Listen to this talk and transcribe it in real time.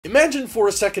Imagine for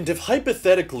a second if,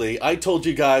 hypothetically, I told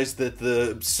you guys that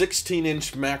the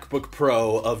 16-inch MacBook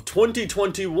Pro of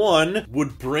 2021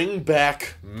 would bring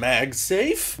back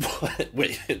MagSafe? What?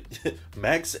 Wait,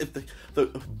 MagSafe?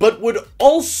 But would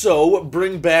also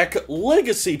bring back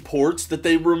legacy ports that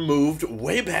they removed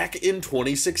way back in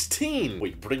 2016.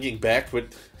 Wait, bringing back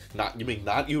what? You mean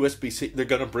not USB-C? They're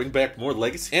gonna bring back more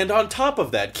legacy? And on top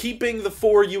of that, keeping the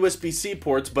 4 USB-C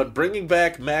ports, but bringing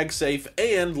back MagSafe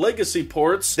and legacy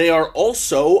ports, they are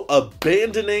also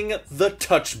abandoning the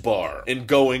touch bar and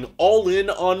going all in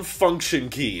on function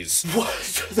keys.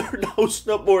 What? There are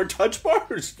no more touch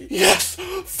bars? Yes,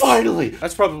 finally!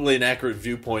 That's probably an accurate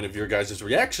viewpoint of your guys'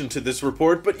 reaction to this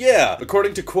report, but yeah,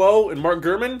 according to Quo and Mark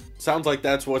Gurman, sounds like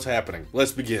that's what's happening.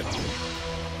 Let's begin.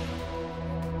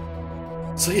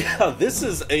 So yeah, this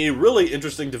is a really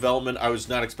interesting development I was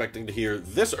not expecting to hear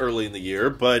this early in the year,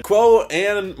 but Quo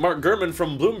and Mark Gurman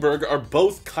from Bloomberg are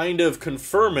both kind of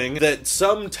confirming that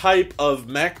some type of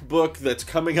MacBook that's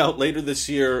coming out later this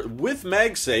year with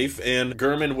MagSafe, and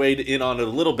Gurman weighed in on it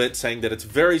a little bit, saying that it's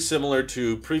very similar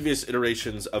to previous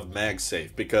iterations of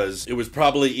MagSafe, because it was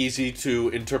probably easy to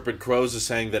interpret Quo's as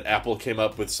saying that Apple came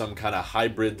up with some kind of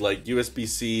hybrid like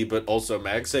USB-C but also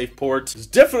MagSafe port. It's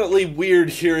definitely weird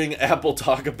hearing Apple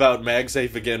talk about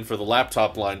MagSafe again for the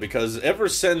laptop line, because ever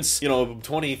since,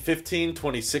 2015,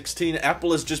 2016,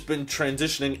 Apple has just been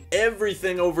transitioning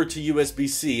everything over to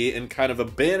USB-C and kind of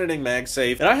abandoning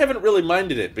MagSafe, and I haven't really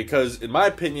minded it, because in my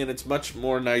opinion, it's much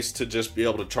more nice to just be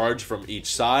able to charge from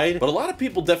each side, but a lot of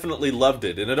people definitely loved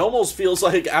it, and it almost feels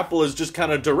like Apple is just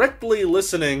kind of directly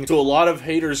listening to a lot of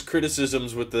haters'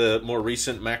 criticisms with the more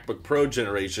recent MacBook Pro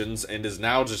generations, and is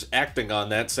now just acting on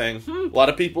that, saying, a lot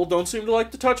of people don't seem to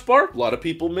like the touch bar, a lot of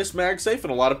people miss MagSafe,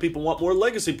 and a lot of people want more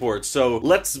legacy ports, so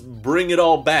let's bring it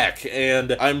all back.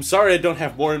 And I'm sorry I don't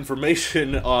have more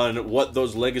information on what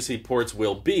those legacy ports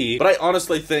will be, but I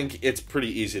honestly think it's pretty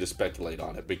easy to speculate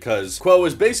on it, because Quo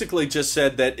has basically just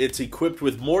said that it's equipped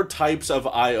with more types of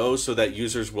I/O so that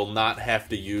users will not have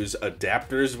to use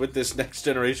adapters with this next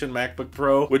generation MacBook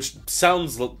Pro, which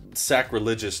sounds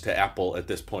sacrilegious to Apple at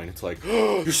this point. It's like,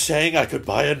 oh, you're saying I could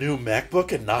buy a new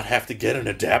MacBook and not have to get an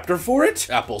adapter for it?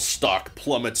 Apple's stock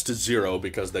plummets to zero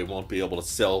because they won't be able to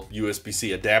sell USB-C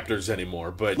adapters anymore.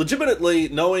 But legitimately,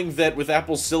 knowing that with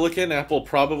Apple Silicon, Apple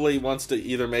probably wants to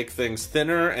either make things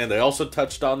thinner, and they also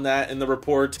touched on that in the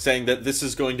report, saying that this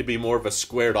is going to be more of a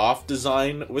squared off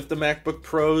design with the MacBook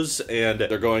Pros, and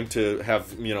they're going to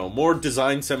have, more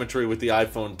design symmetry with the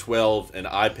iPhone 12 and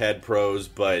iPad Pros.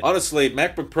 But honestly,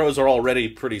 MacBook Pros are already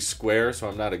pretty square, so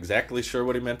I'm not exactly sure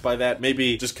what he meant by that.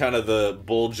 Maybe just kind of the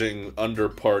bulging under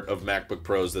part of MacBook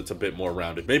Pros that's a bit more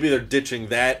rounded. Maybe they're ditching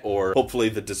that, or hopefully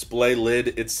the display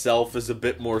lid itself is a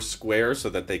bit more square so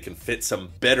that they can fit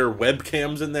some better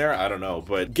webcams in there. I don't know,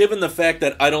 but given the fact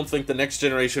that I don't think the next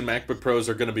generation MacBook Pros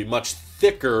are going to be much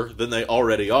thicker than they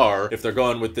already are, if they're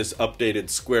going with this updated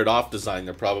squared off design,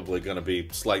 they're probably going to be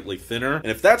slightly thinner. And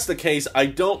if that's the case, I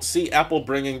don't see Apple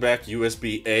bringing back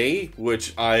USB-A,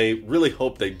 which I really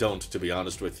hope they don't, to be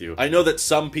honest with you. I know that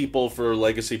some people for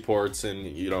legacy ports and,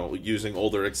 using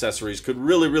older accessories could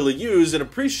really use and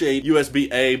appreciate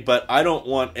USB-A, but I don't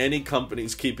want any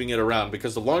companies keeping it around,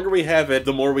 because the longer we have it,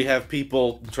 the more we have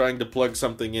people trying to plug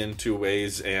something in 2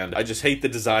 ways, and I just hate the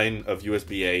design of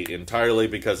USB-A entirely,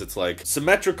 because it's like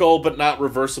symmetrical but not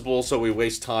reversible, so we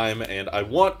waste time, and I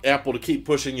want Apple to keep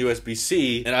pushing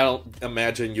USB-C, and I don't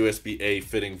imagine USB-A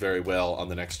fitting very well on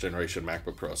the next generation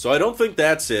MacBook Pro. So I don't think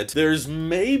that's it. There's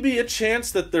maybe a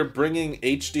chance that they're bringing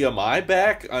HDMI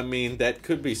back. I mean, that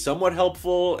could be somewhat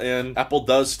helpful, and Apple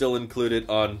does still include it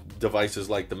on devices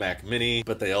like the Mac Mini,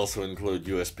 but they also include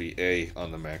USB-A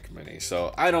on the Mac Mini.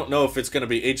 So I don't know if it's going to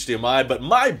be HDMI, but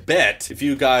my bet, if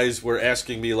you guys were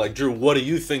asking me like, Drew, what do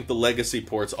you think the legacy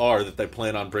ports are that they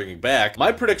plan on bringing back?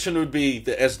 My prediction would be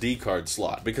the SD card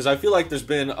slot, because I feel like there's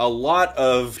been a lot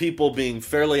of people being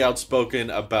fairly outspoken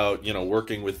about,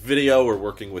 working with video or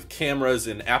working with cameras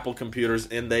in Apple computers,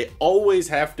 and they always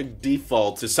have to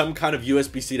default to some kind of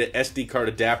USB-C to SD card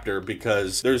adapter,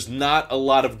 because there's not a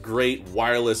lot of great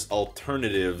wireless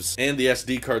alternatives, and the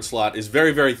SD card slot is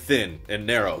very thin and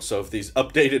narrow. So if these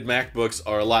updated MacBooks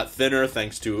are a lot thinner,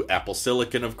 thanks to Apple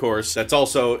Silicon, of course, that's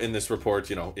also in this report,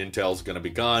 Intel's gonna be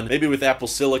gone. Maybe with Apple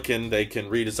Silicon, they can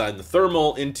redesign the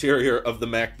thermal interior of the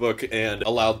MacBook and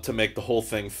allow to make the whole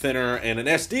thing thinner. And an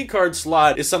SD card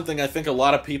slot is something I think a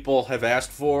lot of people have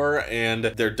asked for, and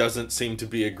there doesn't seem to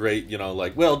be a great,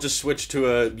 just switch to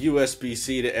a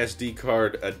USB-C to SD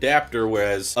card adapter,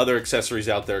 whereas other accessories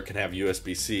out there there can have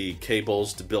USB-C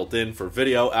cables built in for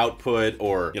video output,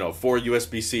 or, 4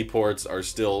 USB-C ports are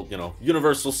still,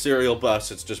 universal serial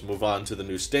bus. It's just move on to the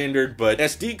new standard. But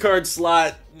SD card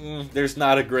slot, there's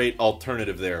not a great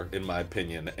alternative there, in my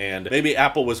opinion. And maybe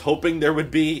Apple was hoping there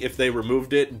would be if they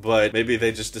removed it, but maybe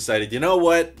they just decided, you know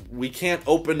what? We can't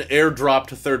open AirDrop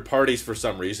to third parties for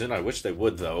some reason. I wish they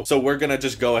would, though. So we're gonna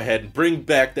just go ahead and bring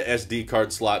back the SD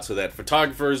card slot so that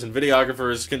photographers and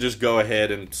videographers can just go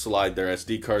ahead and slide their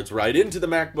SD cards right into the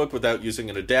MacBook without using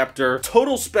an adapter.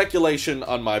 Total speculation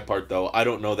on my part, though. I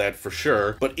don't know that for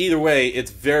sure. But either way,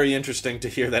 it's very interesting to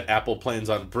hear that Apple plans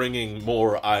on bringing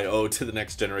more I/O to the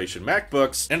next generation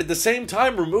MacBooks, and at the same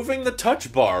time removing the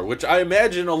Touch Bar, which I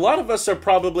imagine a lot of us are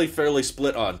probably fairly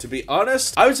split on. To be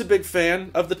honest, I was a big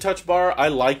fan of the Touch Bar. I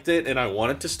liked it, and I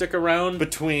want it to stick around.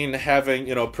 Between having,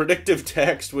 predictive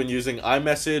text when using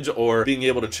iMessage, or being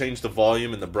able to change the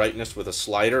volume and the brightness with a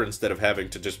slider instead of having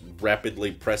to just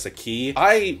rapidly press a key,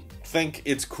 I think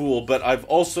it's cool. But I've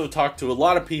also talked to a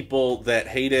lot of people that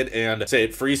hate it and say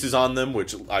it freezes on them,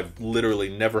 which I've literally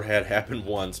never had happen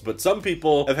once. But some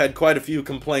people have had quite a few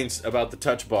complaints about the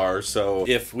Touch Bar. So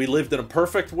if we lived in a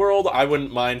perfect world, I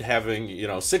wouldn't mind having,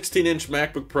 16-inch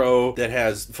MacBook Pro that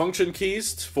has function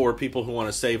keys for people who want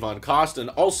to save on cost, and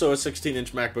also a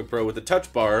 16-inch MacBook Pro with a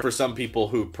Touch Bar for some people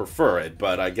who prefer it.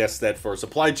 But I guess that for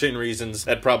supply chain reasons,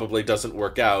 that probably doesn't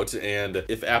work out. And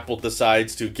if Apple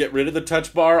decides to get rid of the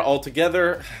Touch Bar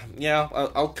altogether, yeah,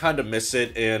 I'll kind of miss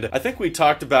it. And I think we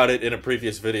talked about it in a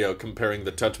previous video, comparing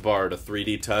the Touch Bar to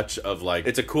 3D Touch, of like,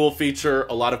 it's a cool feature,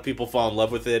 a lot of people fall in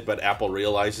love with it, but Apple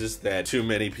realizes that too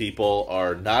many people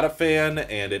are not a fan,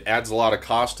 and it adds a lot of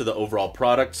cost to the overall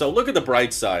product. So look at the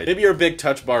bright side. Maybe you're a big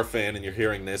Touch Bar fan and you're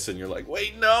hearing this and you're like,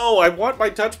 wait, no, I want my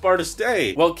Touch Bar to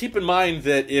stay. Well, keep in mind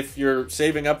that if you're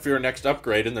saving up for your next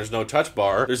upgrade and there's no Touch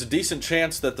Bar, there's a decent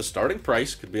chance that the starting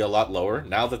price could be a lot lower.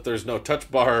 Now that there's no Touch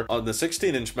Bar on the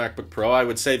 16-inch MacBook Pro, I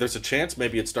would say there's a chance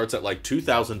maybe it starts at like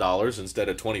 $2,000 instead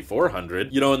of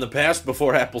 $2,400. In the past,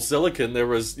 before Apple Silicon, there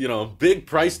was, big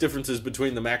price differences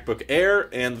between the MacBook Air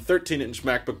and the 13-inch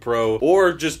MacBook Pro,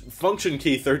 or just function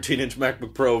key 13-inch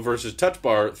MacBook Pro versus Touch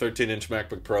Bar 13-inch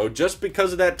MacBook Pro. Just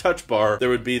because of that Touch Bar, there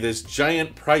would be this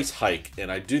giant price hike,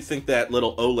 and I do think that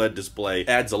little OLED display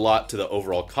adds a lot to the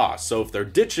overall cost. So if they're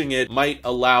ditching it, might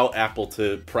allow Apple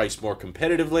to price more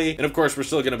competitively. And of course, we're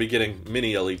still going to be getting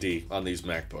mini LED on these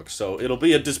MacBooks, so it'll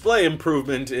be a display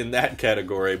improvement in that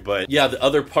category. But yeah, the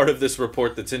other part of this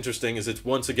report that's interesting is it's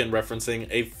once again referencing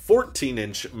a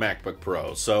 14-inch MacBook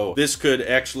Pro. So this could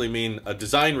actually mean a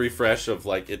design refresh of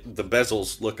like the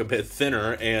bezels look a bit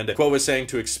thinner, and Quo was saying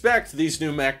to expect these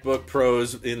new MacBook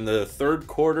Pros in the third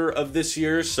quarter of this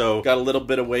year. So got a little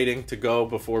bit of waiting to go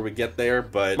before we get there.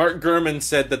 But Mark Gurman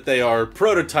said that they are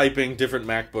prototyping different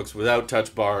MacBooks without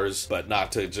Touch Bars, but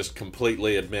not to just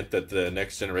completely admit that the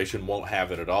next generation won't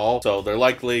have it at all. So they're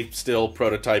likely still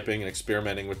prototyping and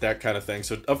experimenting with that kind of thing.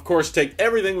 So of course, take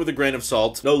everything with a grain of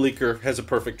salt. No leaker has a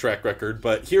perfect track record,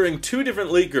 but hearing two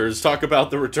different leakers talk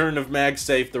about the return of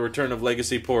MagSafe, the return of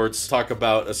legacy ports, talk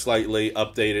about a slightly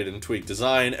updated and tweaked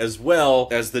design, as well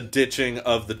as the ditching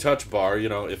of the Touch Bar.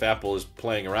 If Apple is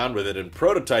playing around with it and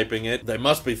prototyping it, they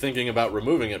must be thinking about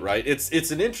removing it, right?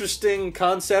 It's an interesting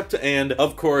concept, and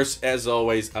of course, as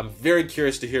always, I'm very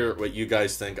curious to hear what you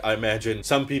guys think. I imagine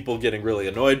some people getting really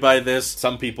annoyed by this,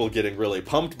 some people getting really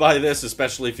pumped by this,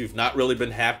 especially if you've not really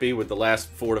been happy with the last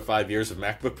 4 to 5 years of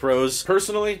MacBook Pros.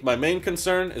 Personally, my main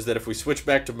concern is that if we switch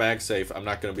back to MagSafe, I'm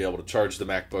not going to be able to charge the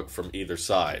MacBook from either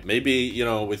side. Maybe,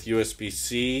 with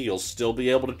USB-C, you'll still be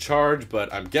able to charge,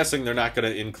 but I'm guessing they're not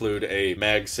going to include a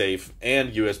MagSafe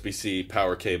and USB-C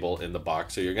power cable in the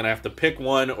box. So you're going to have to pick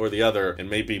one or the other, and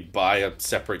maybe buy a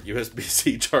separate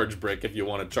USB-C charge brick if you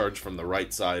want to charge from the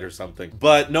right side or something.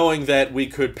 But knowing that we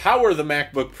could power the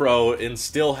MacBook Pro and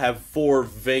still have 4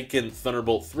 vacant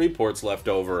Thunderbolt 3 ports left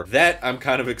over, that I'm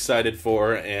kind of excited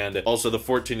for. And also the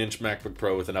 14-inch MacBook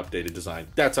Pro with an updated design.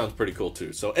 That sounds pretty cool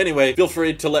too. So anyway, feel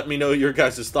free to let me know your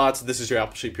guys' thoughts. This is your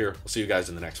Apple Sheep here. I'll see you guys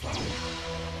in the next one.